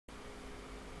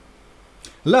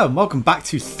Hello and welcome back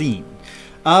to Scene.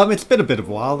 It's been a bit of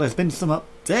a while, there's been some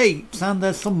updates and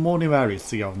there's some more new areas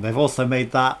to go on. They've also made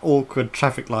that awkward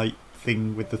traffic light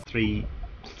thing with the 3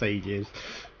 stages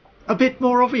a bit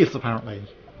more obvious apparently.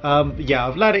 Yeah,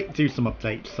 I've let it do some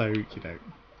updates so, you know,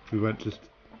 we weren't just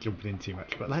jumping in too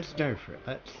much, but let's go for it.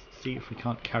 Let's see if we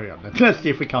can't carry on. Let's see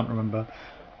if we can't remember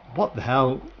what the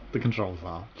hell the controls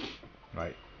are.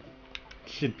 Right.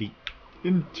 Should be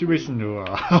intuition.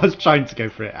 I was trying to go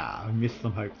for it. I missed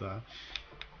some hope there.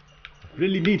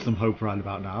 Really need some hope right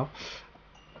about now.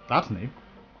 That's new.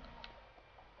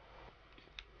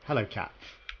 Hello, cat.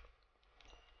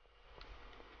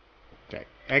 Okay,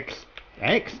 X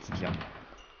to jump.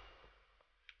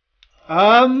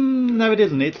 No, it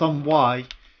isn't. It's on Y.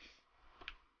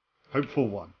 Hopeful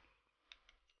 1.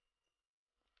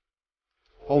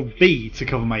 Hold B to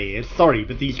cover my ears. Sorry,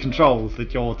 but these controls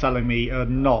that you're telling me are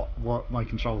not what my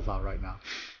controls are right now.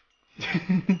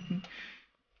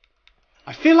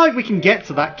 I feel like we can get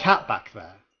to that cat back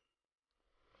there.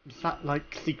 Is that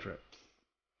like secret?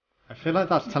 I feel like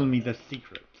that's telling me there's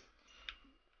secret.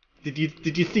 Did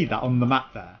you see that on the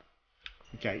map there?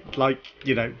 Okay, like,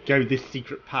 you know, go this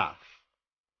secret path.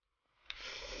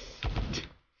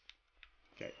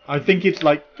 Okay, I think it's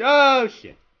like, oh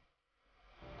shit.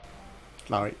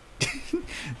 Sorry.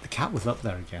 The cat was up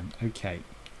there again. Okay.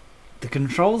 The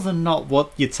controls are not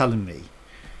what you're telling me.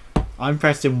 I'm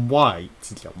pressing Y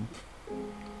to jump.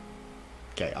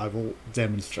 Okay, I will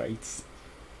demonstrate.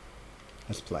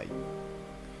 Let's play.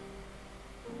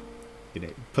 You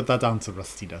know, put that down to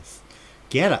rustiness.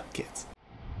 Get up, kid.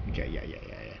 Okay, yeah.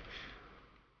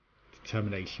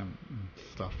 Determination and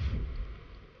stuff.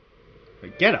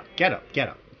 But get up.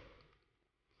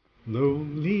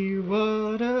 Lonely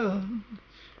water.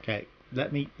 Okay,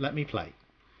 let me play.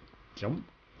 Jump,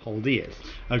 hold ears.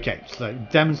 Okay, so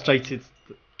demonstrated.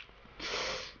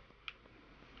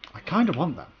 I kind of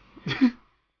want that.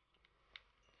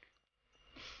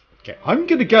 Okay, I'm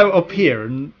gonna go up here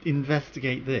and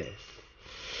investigate this.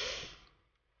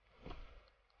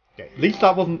 Okay, at least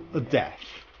that wasn't a death.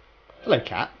 Hello,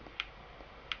 cat.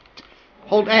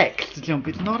 Hold X to jump.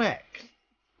 It's not X.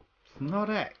 It's not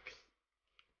X.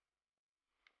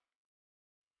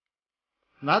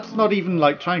 That's not even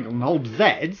like triangle. And hold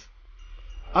Z.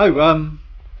 Oh,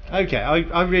 okay.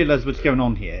 I realise what's going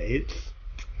on here. It's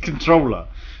controller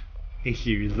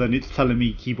issues, and it's telling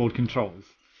me keyboard controls.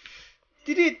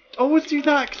 Did it always do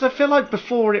that? Because I feel like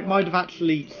before it might have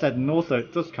actually said, and also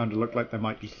it does kind of look like there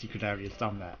might be secret areas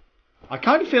down there. I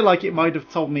kind of feel like it might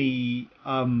have told me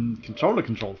controller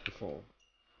controls before.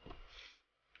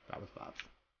 That was bad.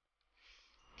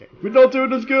 Okay, we're not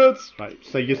doing as good. Right,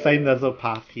 so you're saying there's a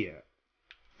path here.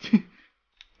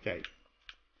 Okay.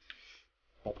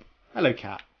 Oh, hello,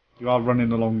 cat. You are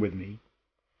running along with me.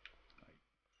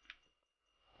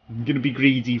 I'm going to be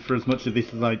greedy for as much of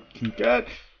this as I can get.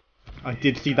 I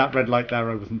did see that red light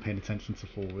there. I wasn't paying attention to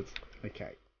forwards.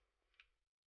 Okay.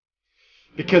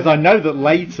 Because I know that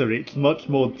later it's much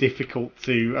more difficult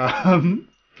to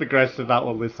progress without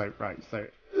all this hope. Right, so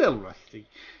a little rusty.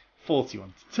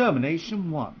 41. Determination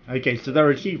 1. Okay, so there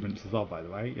are achievements as well, by the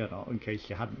way. You know, in case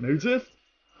you hadn't noticed.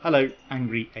 Hello,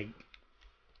 angry ape.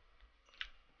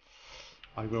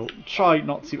 I will try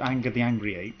not to anger the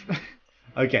angry ape.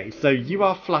 Okay, so you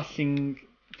are flashing.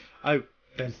 Oh,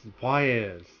 there's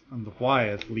wires, and the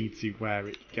wires lead to where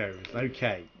it goes.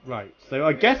 Okay, right. So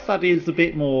I guess that is a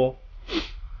bit more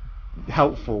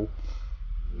helpful.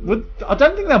 I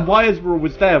don't think them wires were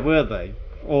always there, were they?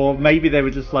 Or maybe they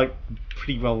were just like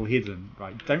pretty well hidden.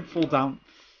 Right, don't fall down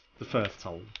the first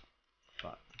hole.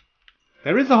 But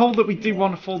there is a hole that we do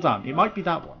want to fall down. It might be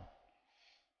that one.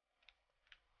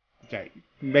 Okay,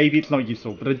 maybe it's not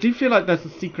useful, but I do feel like there's a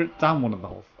secret down one of the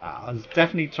holes. I was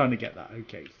definitely trying to get that.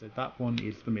 Okay, so that one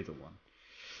is the middle one.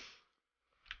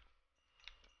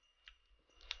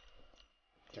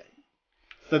 Okay,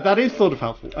 so that is sort of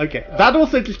helpful. Okay, that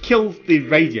also just kills the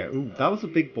radio. Ooh, that was a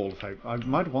big ball of hope. I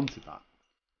might have wanted that.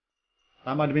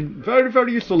 That might have been very,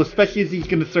 very useful, especially as he's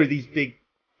going to throw these big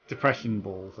depression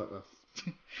balls at us.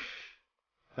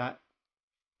 That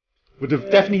would have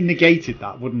definitely negated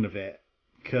that, wouldn't have it?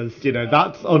 Because, you know,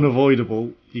 that's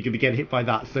unavoidable. You're going to get hit by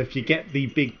that. So if you get the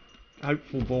big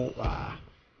hopeful ball,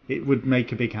 it would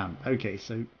make a big hand. Okay,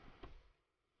 so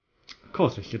of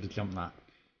course I should have jumped that.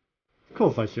 Of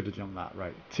course I should have jumped that.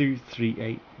 Right, 2, 3,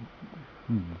 8.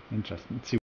 Interesting.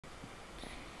 2.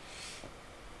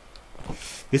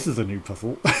 This is a new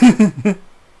puzzle.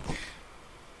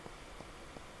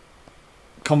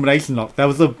 Combination lock. There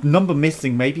was a number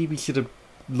missing. Maybe we should have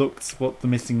looked what the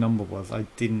missing number was. I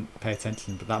didn't pay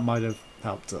attention, but that might have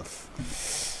helped us.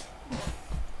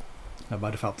 That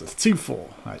might have helped us. 2, 4.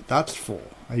 Right, that's 4.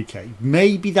 Okay,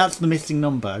 maybe that's the missing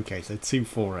number. Okay, so 2,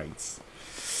 4, 8.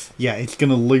 Yeah, it's going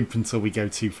to loop until we go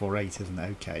 2, 4, 8, isn't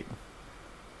it? Okay.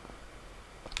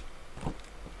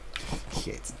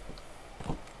 Shit.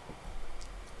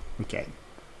 Okay.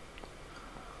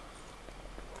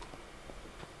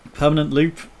 Permanent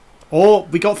loop. Or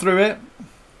we got through it.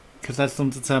 Because there's some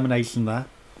determination there.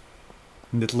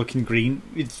 And it's looking green.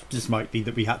 It just might be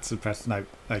that we had to press no.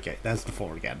 Okay, there's the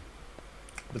 4 again.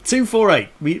 But 2, 4, 8.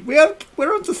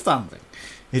 We're understanding.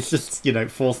 It's just, you know,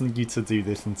 forcing you to do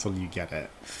this until you get it.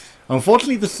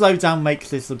 Unfortunately, the slowdown makes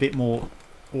this a bit more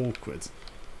awkward.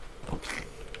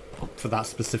 For that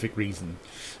specific reason.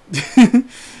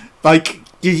 Like,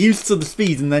 you're used to the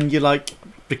speed and then you're like,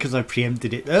 because I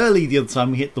preempted it early the other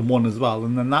time, we hit the 1 as well.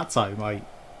 And then that time I,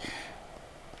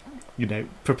 you know,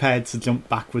 prepared to jump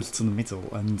backwards to the middle.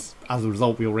 And as a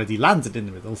result, we already landed in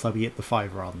the middle. So we hit the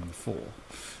 5 rather than the 4.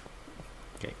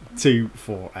 Okay, 2,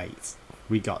 4, 8.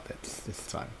 We got this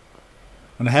time.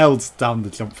 And I held down the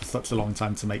jump for such a long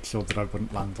time to make sure that I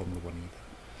wouldn't land on the 1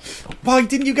 either. Why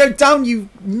didn't you go down, you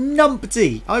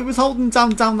numpty? I was holding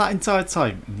down that entire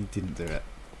time. And he didn't do it.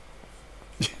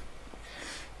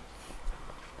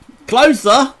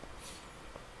 Closer!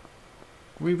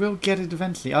 We will get it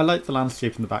eventually. I like the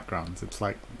landscape in the background. It's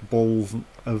like balls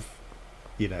of,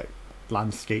 you know,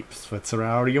 landscapes for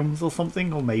terrariums or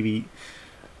something. Or maybe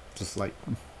just like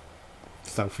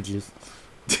Selfridges.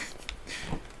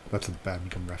 That's a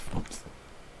Birmingham reference.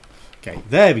 Okay,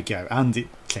 there we go. And it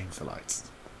changed the lights.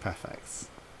 Perfect.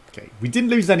 Okay, we didn't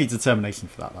lose any determination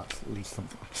for that. That's at least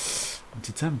something. I'm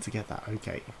determined to get that.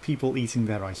 Okay, people eating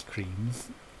their ice creams.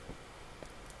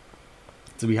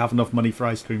 Do we have enough money for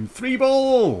ice cream? 3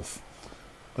 balls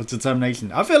of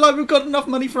determination. I feel like we've got enough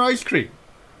money for ice cream.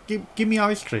 Give me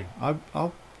ice cream.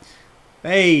 I'll.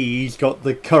 Hey, he's got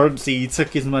the currency. He took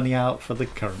his money out for the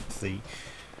currency.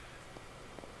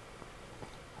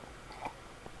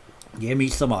 Give me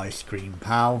some ice cream,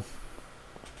 pal.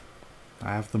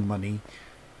 I have the money.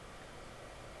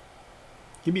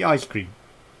 Give me ice cream.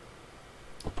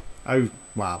 Oh,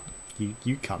 wow.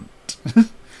 You cunt.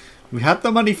 We had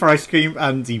the money for ice cream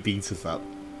and he beat us up.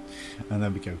 And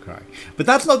then we go cry. But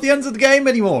that's not the end of the game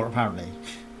anymore, apparently.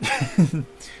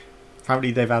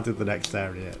 Apparently they've added the next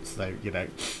area. So, you know,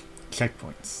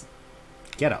 checkpoints.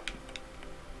 Get up.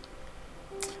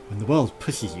 When the world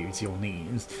pushes you to your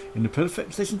knees, in the perfect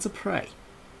position to pray.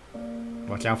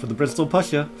 Watch out for the Bristol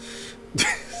pusher.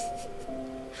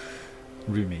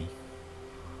 Rumi.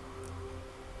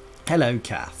 Hello,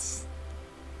 Cass.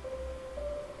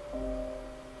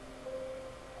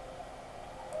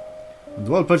 When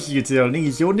the world pushes you to your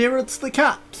knees, you're nearer to the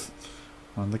cat.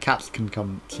 And the cats can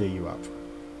come cheer you up.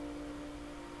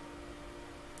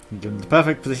 You're in the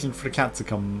perfect position for a cat to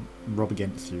come rub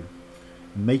against you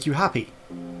and make you happy.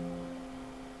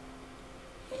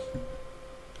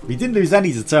 We didn't lose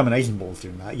any determination balls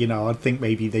doing that. You know, I'd think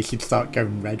maybe they should start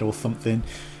going red or something.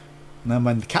 And then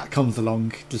when the cat comes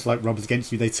along, just like rubs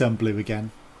against you, they turn blue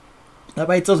again. That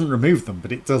way it doesn't remove them,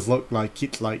 but it does look like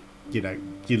it's like, you know,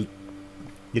 you're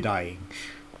dying.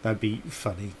 That'd be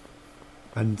funny.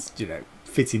 And, you know,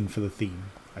 fit in for the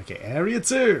theme. Okay, area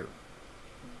 2.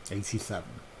 87.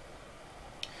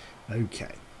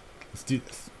 Okay, let's do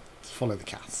this. Let's follow the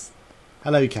Cass.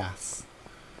 Hello, Cass.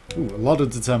 Ooh, a lot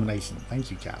of determination.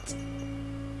 Thank you, cat.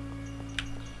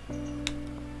 I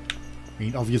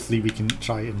mean, obviously we can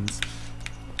try and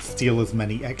steal as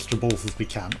many extra balls as we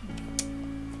can.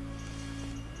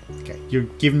 Okay, you're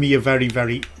giving me a very,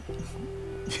 very...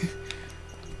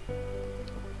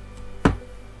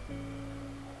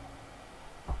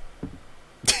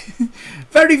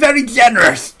 very, very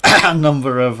generous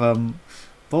number of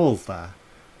balls there.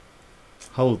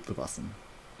 Hold the button.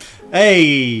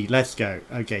 Hey, let's go.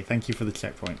 Okay, thank you for the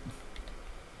checkpoint.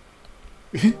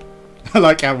 I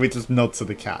like how we just nod to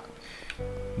the cat.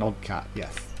 Nod cat,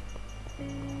 yes.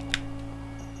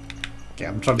 Okay,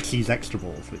 I'm trying to choose extra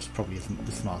balls, which probably isn't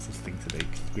the smartest thing to do,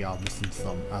 because we are missing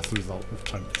some as a result of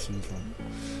trying to choose them.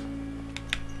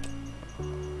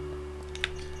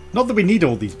 Not that we need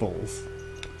all these balls.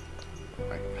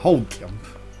 Right, hold jump.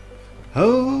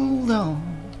 Hold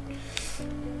on.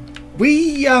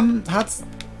 We had...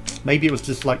 Maybe it was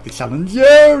just like the challenge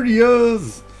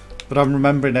areas. But I'm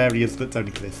remembering areas that don't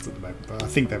exist at the moment. But I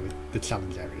think they were the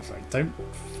challenge areas, right? Don't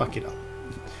fuck it up.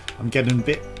 I'm getting a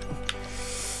bit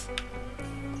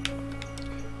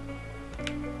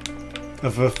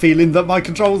of a feeling that my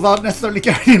controls aren't necessarily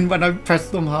going in when I press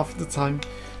them half the time.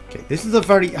 Okay, this is a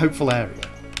very hopeful area.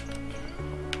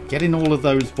 Getting all of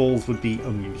those balls would be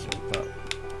unusual, but...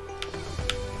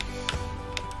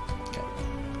 Okay.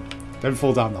 Don't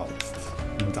fall down the holes.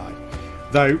 and die.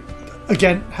 Though,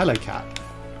 again, hello cat.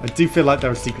 I do feel like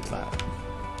there are secrets there.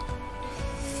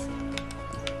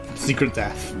 Secret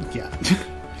death, yeah.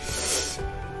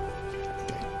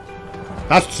 Okay.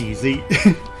 That's cheesy.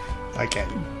 Okay.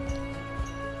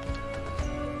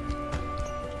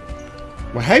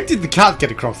 Well, how did the cat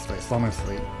get across this,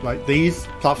 honestly? Like, these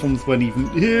platforms weren't even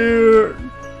here.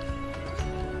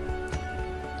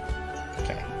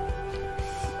 Okay.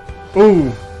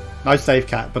 Ooh, nice save,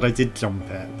 cat, but I did jump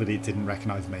it, but it didn't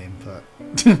recognise my input.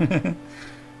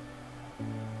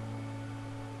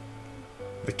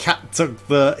 The cat took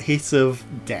the hit of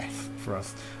death for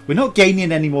us. We're not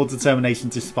gaining any more determination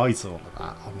despite all of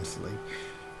that, honestly.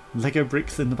 Lego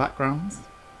bricks in the background.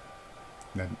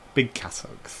 Then big cat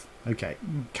hugs. Okay,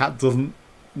 cat doesn't...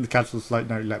 The cat's just like,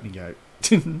 no, let me go.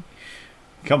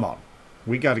 Come on,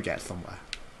 we gotta get somewhere.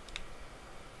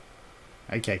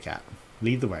 Okay, cat,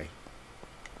 lead the way.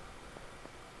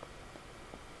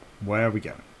 Where are we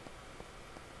going?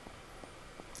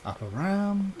 Up a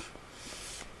ramp.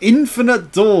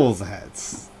 Infinite doors ahead.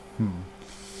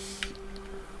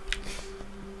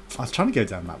 I was trying to go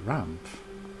down that ramp.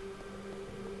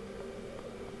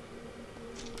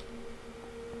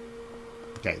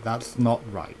 Okay, that's not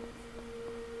right.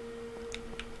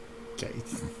 Okay.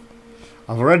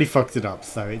 I've already fucked it up,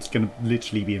 so it's going to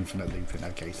literally be infinite looping.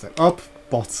 Okay, so up,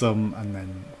 bottom, and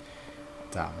then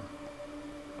down.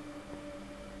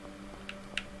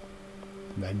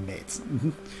 And then mid.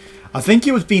 I think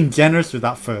it was being generous with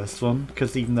that first one,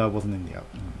 because even though I wasn't in the up.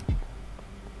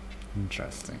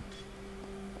 Interesting.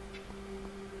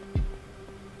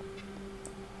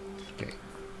 Okay.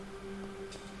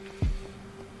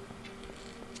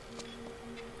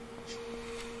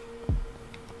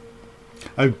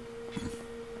 Oh.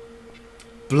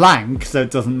 Blank, so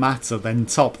it doesn't matter, then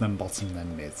top, then bottom,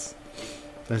 then mid.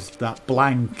 There's that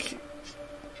blank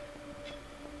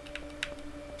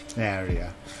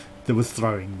area that was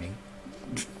throwing me.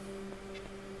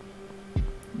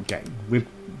 Okay, we've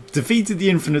defeated the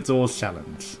Infinite Doors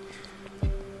challenge.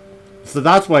 So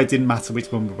that's why it didn't matter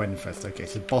which one we went first. Okay,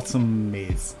 so bottom,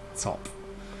 mid, top,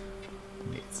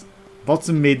 mid.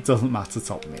 Bottom, mid doesn't matter,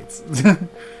 top, mid.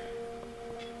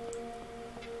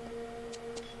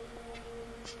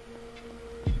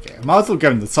 Okay, I might as well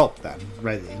go in the top then,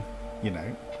 ready. You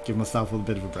know, give myself a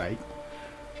bit of a break.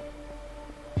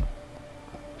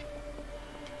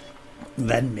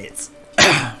 Then mid.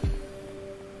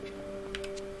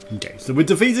 Okay, so we're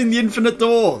defeating the Infinite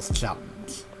Doors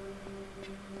challenge.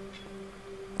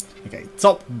 Okay,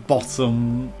 top,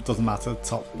 bottom, doesn't matter,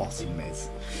 top, bottom, mid.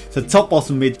 So top,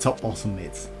 bottom, mid, top, bottom,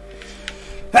 mid. Sorry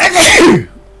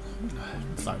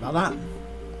about that.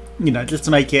 You know, just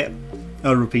to make it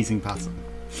a repeating pattern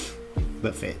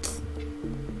that fits.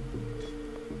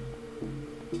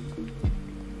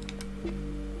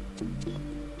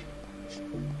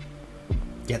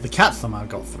 Yeah, the cat somehow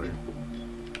got through.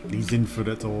 These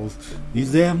infinite doors,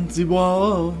 these empty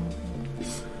walls.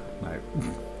 No,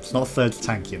 it's not Serge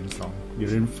Tankian song.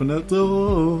 Your infinite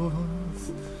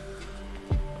doors.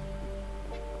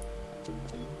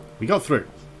 We got through.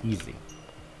 Easy.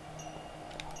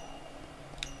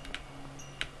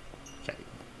 Okay.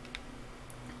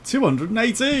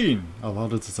 218! A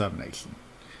lot of determination.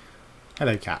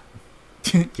 Hello, cat.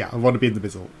 Yeah, I want to be in the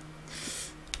middle.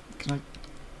 Can I...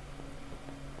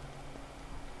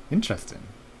 Interesting.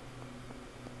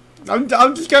 I'm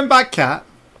just going back, cat.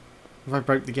 If I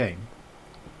broke the game.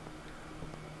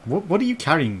 What are you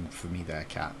carrying for me there,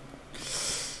 cat?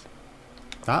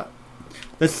 That...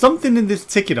 There's something in this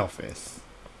ticket office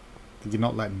that you're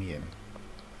not letting me in.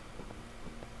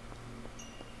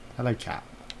 Hello, cat.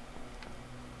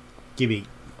 Gimme.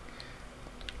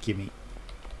 Gimme.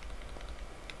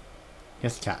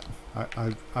 Yes, cat.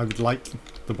 I would like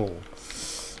the ball.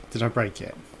 Did I break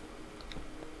it?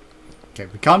 Okay,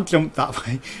 we can't jump that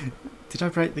way. Did I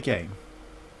break the game?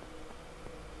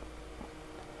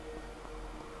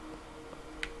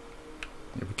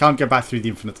 Yeah, we can't go back through the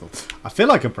infinite door. I feel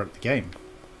like I broke the game.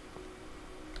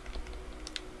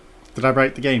 Did I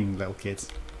break the game, little kids?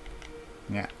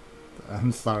 Yeah.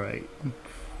 I'm sorry.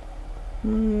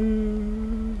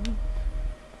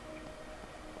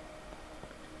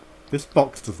 This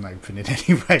box doesn't open in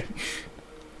any way.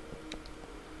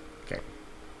 Okay.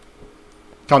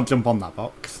 Can't jump on that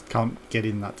box. Can't get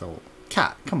in that door.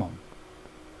 Cat, come on.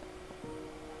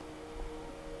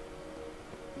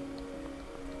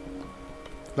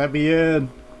 Let me in.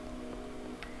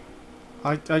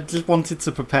 I just wanted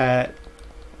to prepare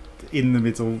in the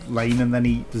middle lane and then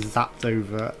he zapped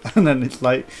over and then it's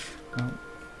like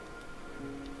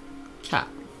cat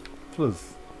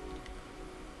plus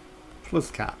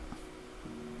cat.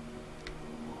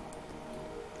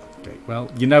 Okay,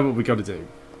 well, you know what we got to do.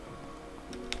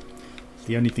 It's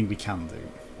the only thing we can do.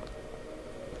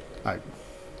 Oh.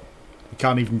 We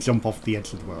can't even jump off the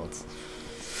edge of the world.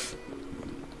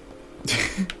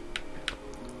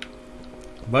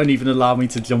 Won't even allow me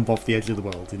to jump off the edge of the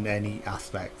world in any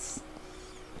aspects.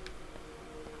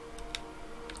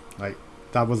 Like,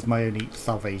 that was my only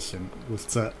salvation, was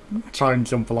to try and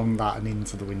jump along that and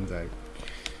into the window.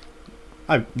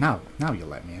 Oh, now you'll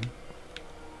let me in.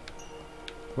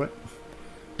 What?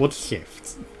 What's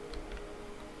shift?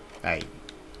 Hey.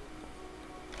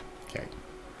 Okay.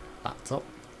 Laptop.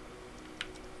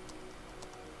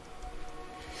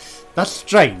 That's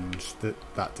strange that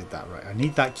that did that, right? I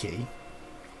need that key.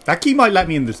 That key might let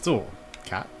me in this door.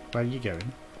 Cat, where are you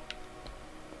going?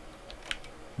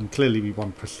 And clearly we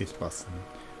want to push this button.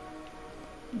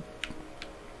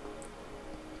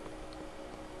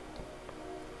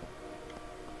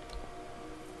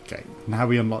 Okay, now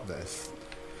we unlock this.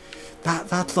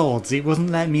 That's odd. It wasn't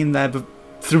letting me in there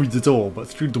through the door, but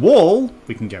through the wall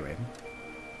we can go in.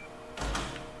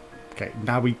 Okay,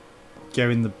 now we go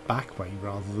in the back way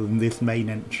rather than this main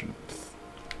entrance.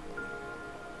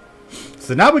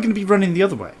 So now we're going to be running the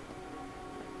other way.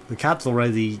 The cat's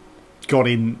already got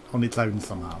in on its own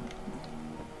somehow.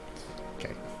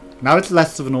 Okay, now it's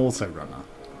less of an auto runner.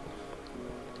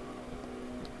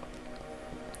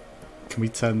 Can we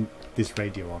turn this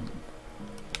radio on?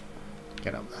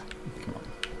 Get up there. Come on.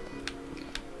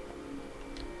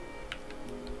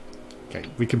 Okay,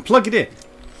 we can plug it in.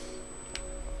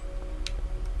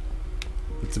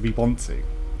 But do we want to?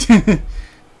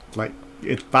 Like,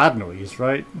 it's bad noise,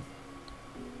 right?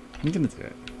 I'm gonna do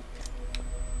it.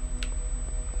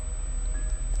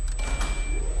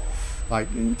 Like,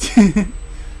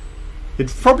 it'd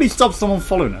probably stop someone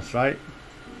following us, right?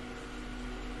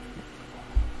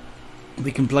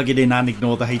 We can plug it in and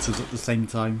ignore the haters at the same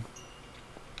time.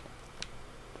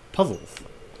 Puzzles.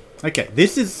 Okay,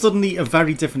 this is suddenly a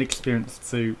very different experience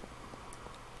to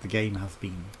the game has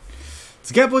been.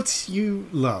 To get what you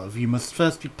love, you must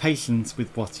first be patient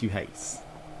with what you hate.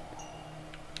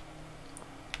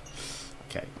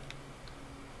 Okay.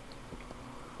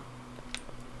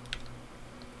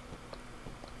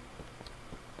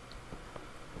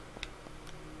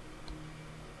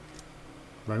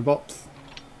 Robots.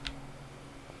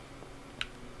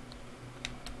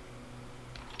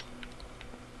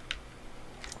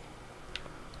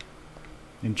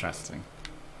 Interesting.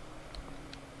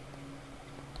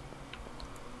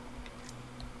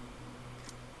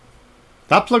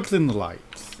 That plugs in the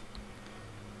lights.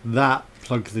 That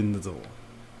plugs in the door.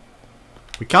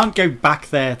 We can't go back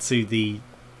there to the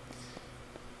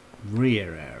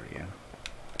rear area.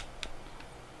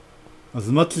 As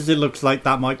much as it looks like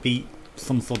that might be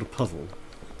some sort of puzzle,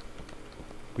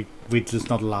 we're just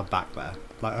not allowed back there.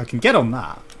 Like, I can get on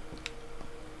that.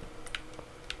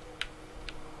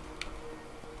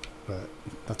 But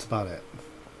that's about it.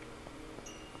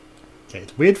 Okay,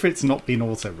 it's weird for it to not be an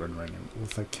auto run ring and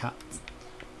also cat.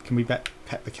 Can we pet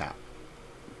the cat?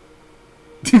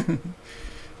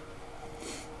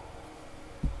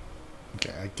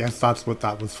 Okay, I guess that's what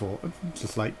that was for.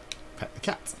 Just like pet the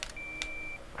cat.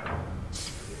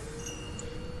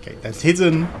 Okay, there's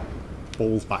hidden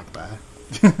balls back there.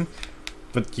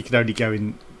 But you can only go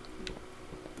in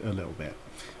a little bit.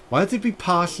 Why did we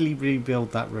partially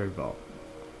rebuild that robot?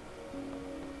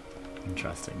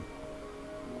 Interesting.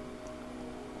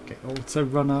 Okay, auto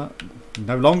runner.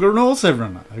 No longer an auto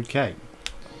runner. Okay.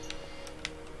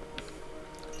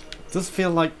 Does feel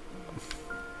like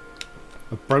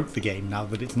I broke the game now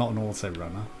that it's not an auto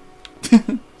runner.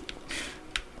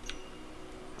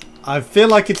 I feel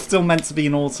like it's still meant to be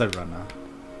an auto runner.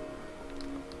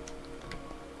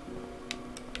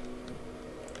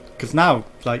 Because now,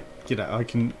 like, you know, I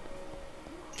can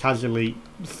casually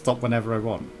stop whenever I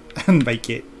want and make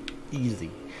it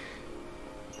easy.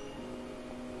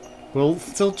 We'll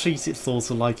still treat it sort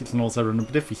of like it's an auto runner,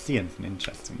 but if we see anything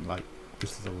interesting, like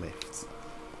this is a lift.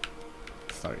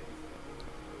 Sorry.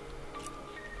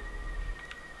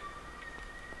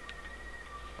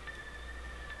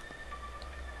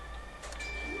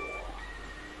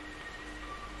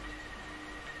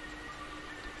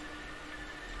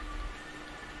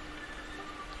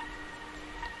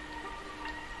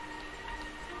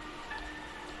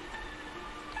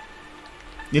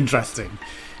 Interesting.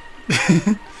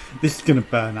 This is going to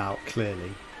burn out,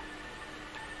 clearly.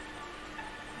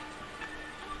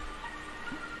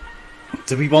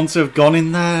 Do we want to have gone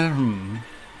in there?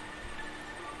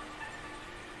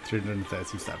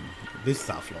 337. This is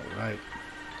that floor, right?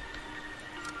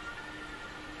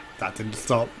 That didn't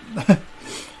stop.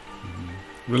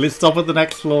 Will it stop at the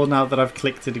next floor now that I've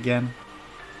clicked it again?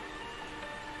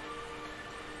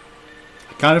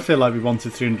 Kind of feel like we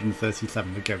wanted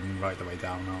 337. We're going right the way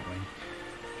down, aren't we?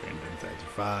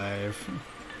 335.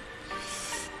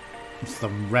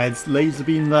 Some red laser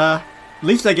beam there. At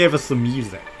least they gave us some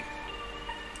music.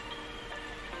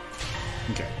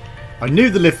 Okay. I knew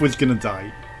the lift was gonna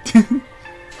die.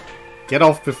 Get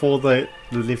off before the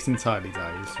lift entirely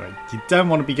dies, right? You don't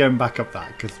want to be going back up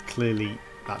that, because clearly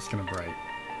that's gonna break.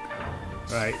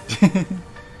 Right.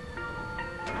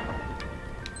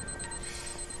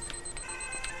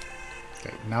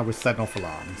 Okay, now we're setting off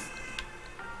alarms.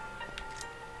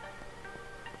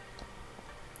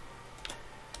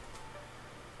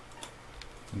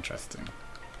 Interesting.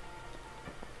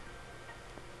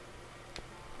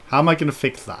 How am I going to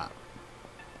fix that?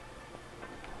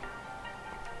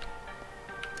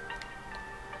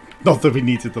 Not that we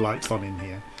needed the lights on in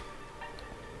here.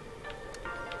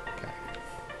 Okay.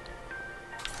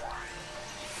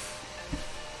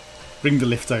 Bring the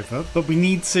lift over, but we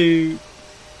need to...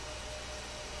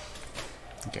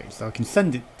 Okay, so I can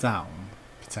send it down,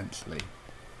 potentially.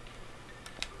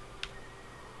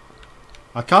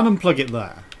 I can't unplug it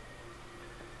there.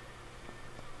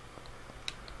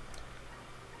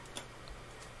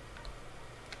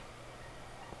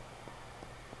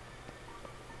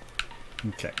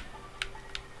 Okay.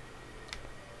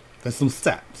 There's some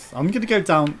steps. I'm going to go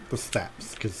down the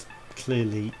steps, because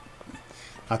clearly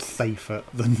that's safer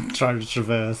than trying to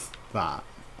traverse that.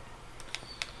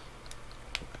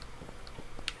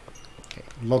 Okay,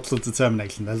 lots of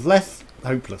determination. There's less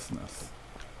hopelessness.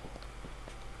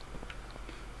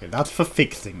 Okay, that's for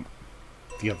fixing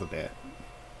the other bit.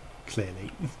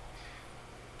 Clearly.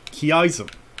 Key item.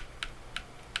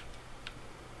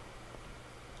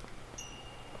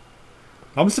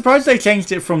 I'm surprised they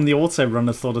changed it from the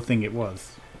autorunner sort of thing it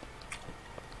was.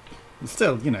 It's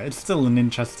still, you know, it's still an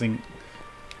interesting...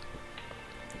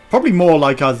 Probably more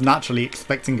like I was naturally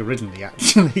expecting originally,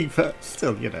 actually. But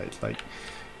still, you know, it's like...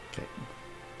 Okay.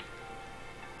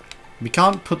 We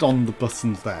can't put on the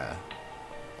buttons there.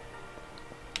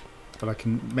 But I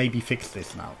can maybe fix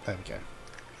this now. There we go.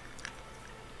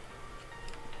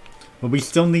 But we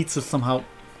still need to somehow...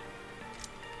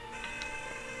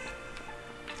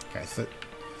 Okay, so...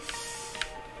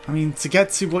 I mean, to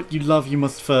get to what you love, you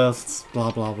must first...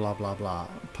 Blah, blah, blah, blah, blah.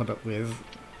 Put up with...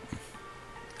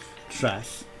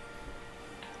 trash.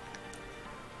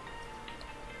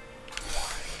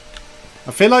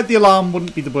 I feel like the alarm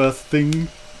wouldn't be the worst thing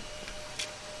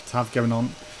to have going on.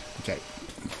 Okay.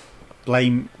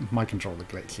 Blame my controller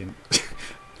glitching.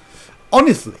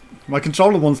 Honestly, my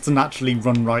controller wants to naturally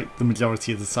run right the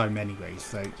majority of the time anyway,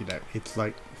 so, you know, it's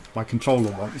like my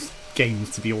controller wants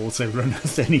games to be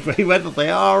auto-runners anyway, whether they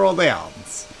are or they aren't.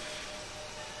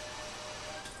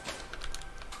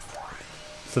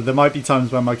 So there might be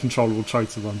times where my controller will try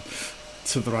to run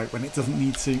to the right when it doesn't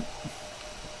need to.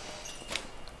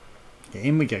 Okay,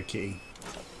 in we go, kitty.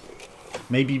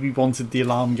 Maybe we wanted the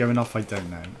alarm going off, I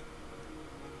don't know.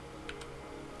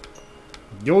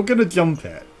 You're gonna jump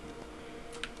it.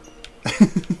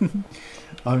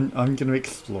 I'm gonna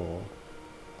explore.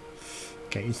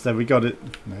 Okay, so we got it.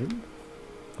 No,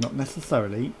 not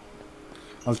necessarily.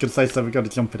 I was gonna say so we got to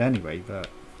jump it anyway, but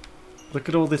look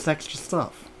at all this extra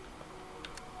stuff.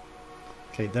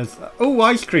 Okay, there's oh,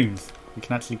 ice creams. We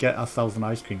can actually get ourselves an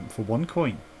ice cream for 1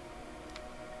 coin.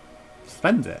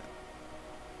 Spend it.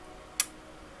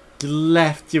 You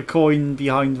left your coin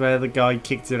behind where the guy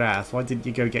kicked your ass. Why didn't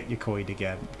you go get your coin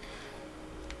again?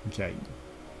 Okay.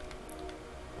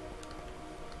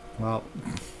 Well,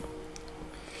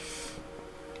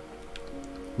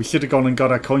 we should have gone and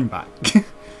got our coin back.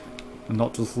 And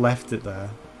not just left it there.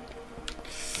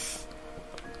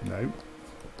 No.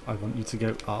 I want you to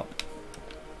go up.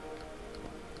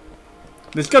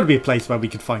 There's got to be a place where we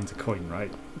could find a coin,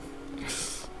 right?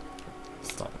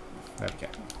 Stop. There we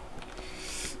go.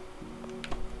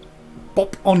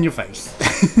 Bop on your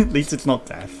face. At least it's not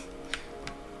death.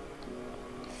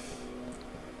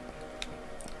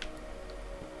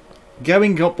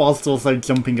 Going up whilst also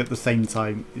jumping at the same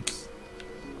time. It's,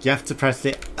 you have to press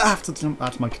it. I have to jump.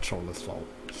 That's my controller's fault.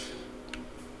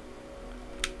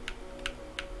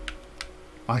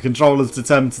 My controller's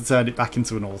determined to turn it back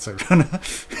into an auto-runner.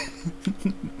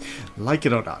 Like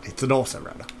it or not, it's an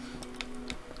auto-runner.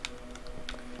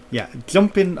 Yeah,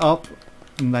 jumping up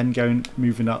and then going,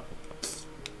 moving up.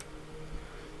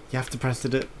 You have to press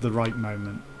it at the right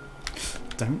moment.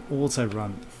 Don't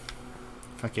auto-run.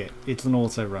 Fuck it, it's an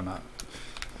auto-runner.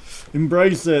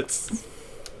 Embrace it!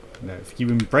 No, if you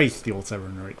embrace the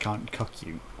auto-runner, it can't cuck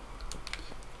you.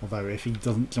 Although if he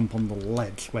doesn't jump on the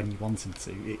ledge when you want him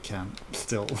to, it can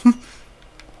still.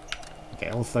 Okay,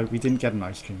 also, we didn't get an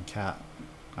ice cream cat.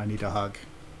 I need a hug.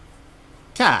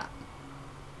 Cat.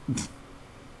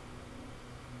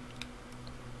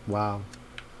 Wow.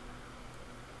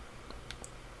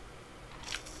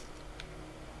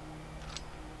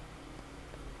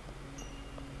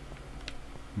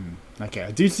 Okay,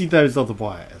 I do see those other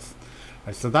wires.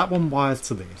 Right, so that one wires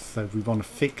to this, so we want to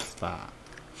fix that.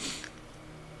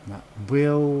 That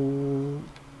will...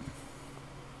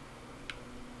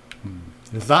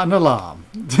 Is that an alarm?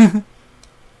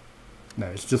 No,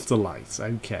 it's just a light.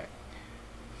 Okay.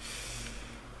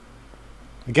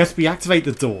 I guess we activate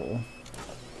the door.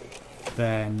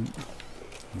 Then...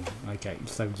 Okay,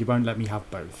 so you won't let me have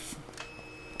both.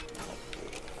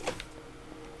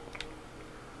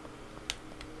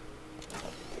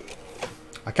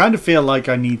 I kind of feel like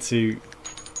I need to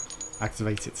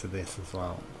activate it to this as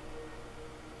well.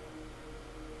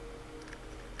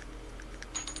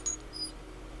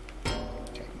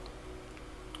 Okay.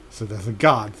 So there's a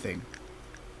guard thing.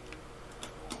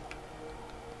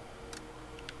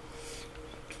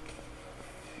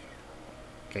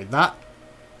 Okay, that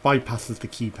bypasses the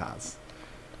keypads.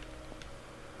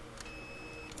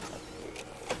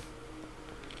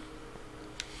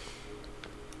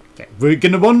 Okay, we're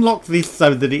going to unlock this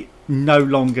so that it no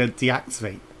longer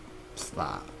deactivates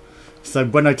that. So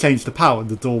when I change the power,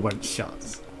 the door won't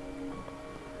shut.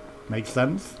 Makes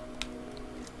sense?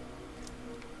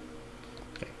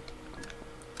 Okay.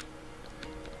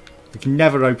 We can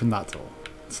never open that door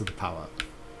to the power.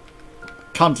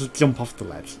 Can't just jump off the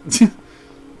ledge.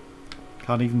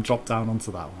 Can't even drop down onto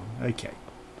that one. Okay.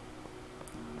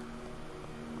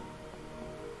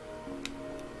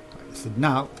 Right, so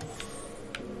now...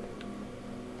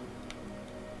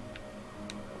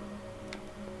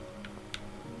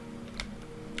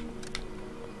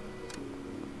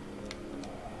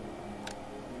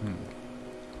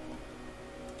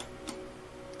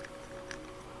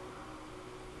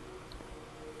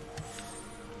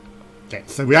 Okay,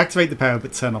 so we activate the power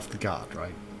but turn off the guard,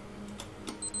 right?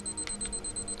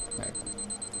 Right.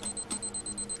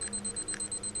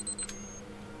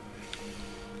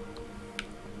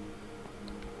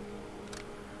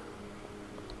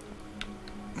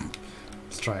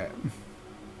 Let's try it.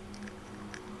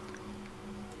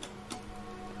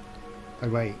 Oh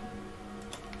wait.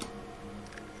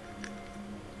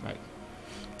 Right.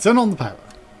 Turn on the power.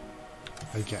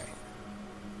 Okay.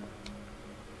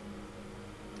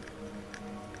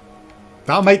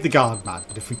 That'll make the guard mad,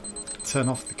 but if we turn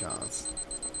off the guards...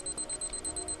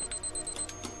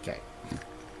 Okay.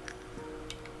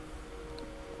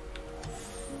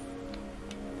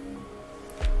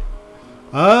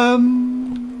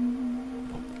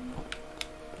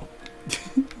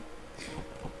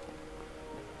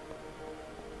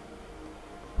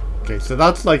 Okay, so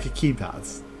that's like a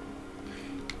keypad.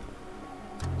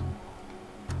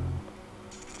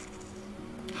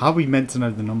 How are we meant to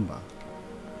know the number?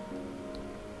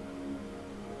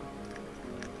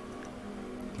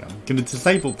 I'm going to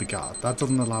disable the guard. That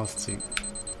doesn't allow us to.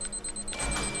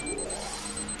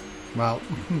 Well,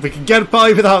 we can get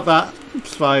by without that.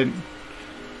 It's fine.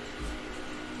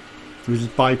 We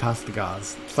just bypass the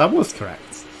guards. So that was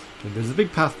correct. Okay, there's a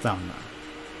big path down there.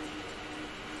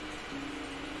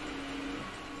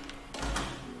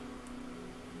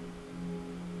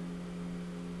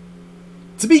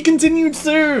 To be continued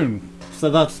soon! So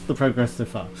that's the progress so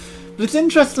far. But it's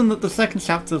interesting that the second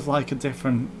chapter is like a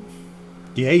different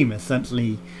game,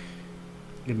 essentially,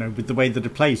 you know, with the way that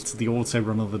it plays to the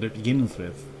autorunner that it begins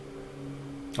with.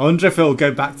 I wonder if it'll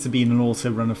go back to being an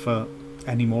autorunner for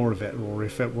any more of it, or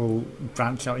if it will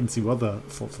branch out into other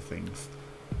sorts of things.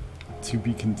 To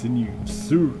be continued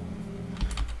soon.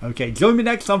 Okay, join me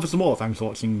next time for some more. Thanks for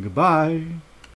watching. Goodbye.